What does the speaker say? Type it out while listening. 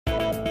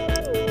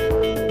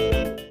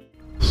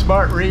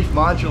smart reef,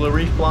 modular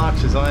reef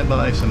blocks designed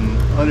by some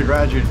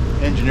undergraduate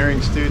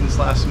engineering students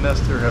last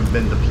semester have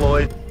been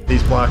deployed.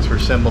 These blocks were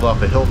assembled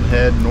off of Hilton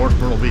Head, North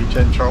Myrtle Beach,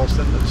 and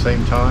Charleston at the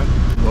same time.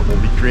 What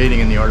we'll be creating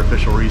in the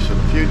artificial reefs of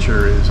the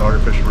future is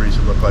artificial reefs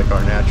that look like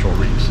our natural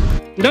reefs.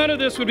 None of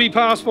this would be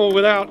possible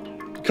without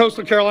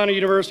Coastal Carolina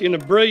University and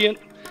the brilliant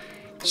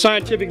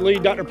scientific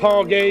lead, Dr.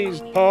 Paul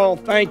Gaze. Paul,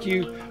 thank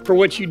you for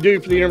what you do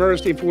for the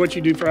university and for what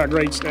you do for our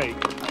great state.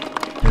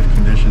 The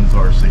conditions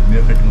are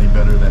significantly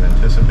better than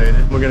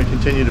anticipated. We're going to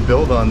continue to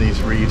build on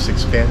these reefs,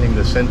 expanding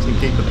the sensing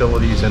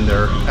capabilities and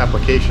their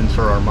applications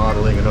for our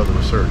modeling and other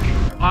research.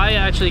 I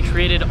actually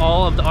created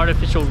all of the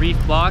artificial reef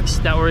blocks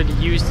that were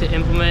used to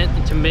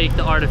implement to make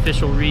the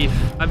artificial reef.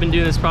 I've been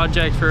doing this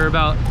project for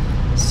about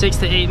 6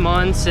 to 8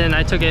 months, and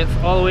I took it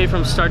all the way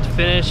from start to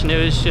finish, and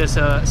it was just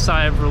a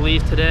sigh of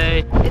relief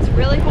today. It's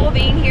really cool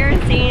being here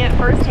and seeing it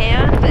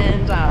firsthand,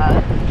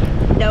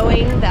 and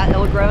knowing that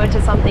it'll grow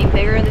into something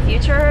bigger in the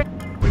future.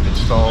 We've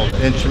installed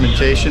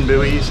instrumentation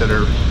buoys that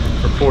are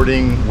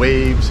reporting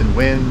waves and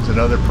winds and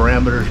other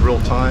parameters real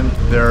time.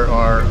 There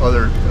are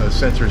other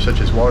sensors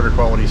such as water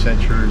quality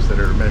sensors that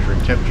are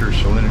measuring temperature,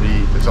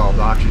 salinity, dissolved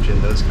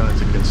oxygen, those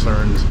kinds of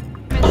concerns.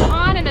 It's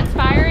on and it's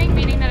firing,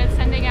 meaning that it's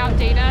sending out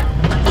data.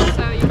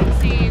 So you can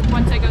see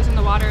once it goes in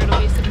the water, it'll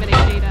be submitting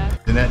data.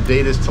 And that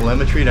data is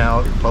telemetried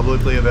out,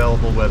 publicly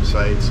available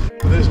websites.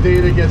 This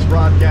data gets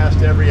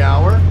broadcast every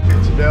hour.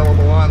 It's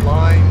available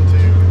online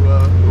to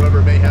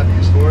whoever may have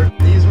use for it.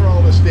 These are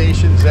all the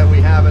stations that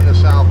we have in the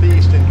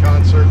southeast in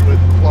concert with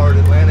Florida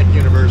Atlantic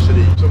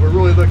University. So we're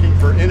really looking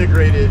for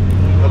integrated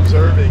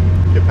observing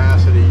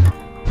capacity.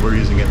 We're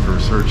using it for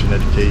research and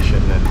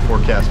education and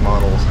forecast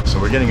models. So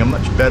we're getting a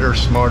much better,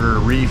 smarter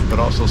reef, but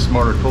also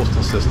smarter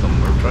coastal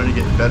system. We're trying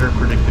to get better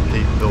predictive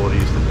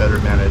capabilities to better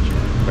manage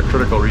a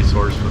critical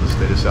resource for the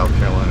state of South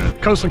Carolina.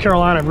 Coastal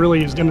Carolina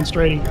really is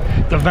demonstrating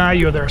the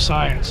value of their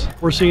science.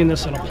 We're seeing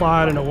this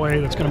applied in a way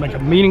that's going to make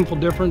a meaningful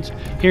difference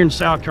here in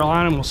South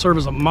Carolina and will serve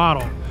as a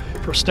model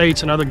for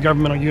states and other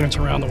governmental units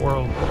around the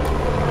world.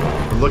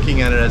 We're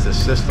looking at it as a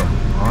system,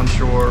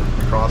 onshore,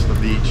 across the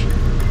beach,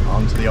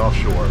 onto the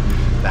offshore.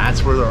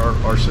 That's where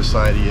our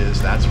society is.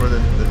 That's where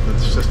the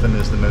system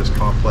is the most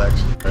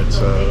complex. It's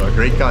a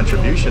great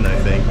contribution, I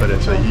think, but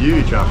it's a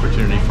huge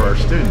opportunity for our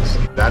students.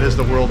 That is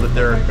the world that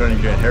they're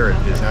going to inherit,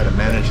 is how to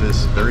manage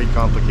this very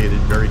complicated,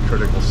 very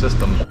critical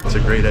system. It's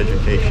a great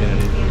education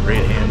and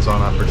great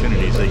hands-on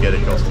opportunities they get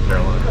at Coastal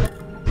Carolina.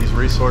 These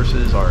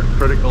resources are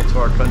critical to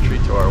our country,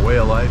 to our way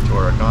of life, to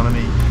our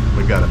economy.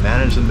 We've got to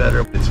manage them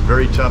better. It's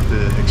very tough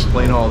to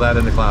explain all that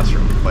in the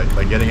classroom.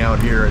 By getting out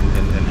here and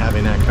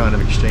having that kind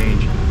of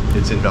exchange,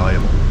 it's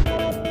invaluable.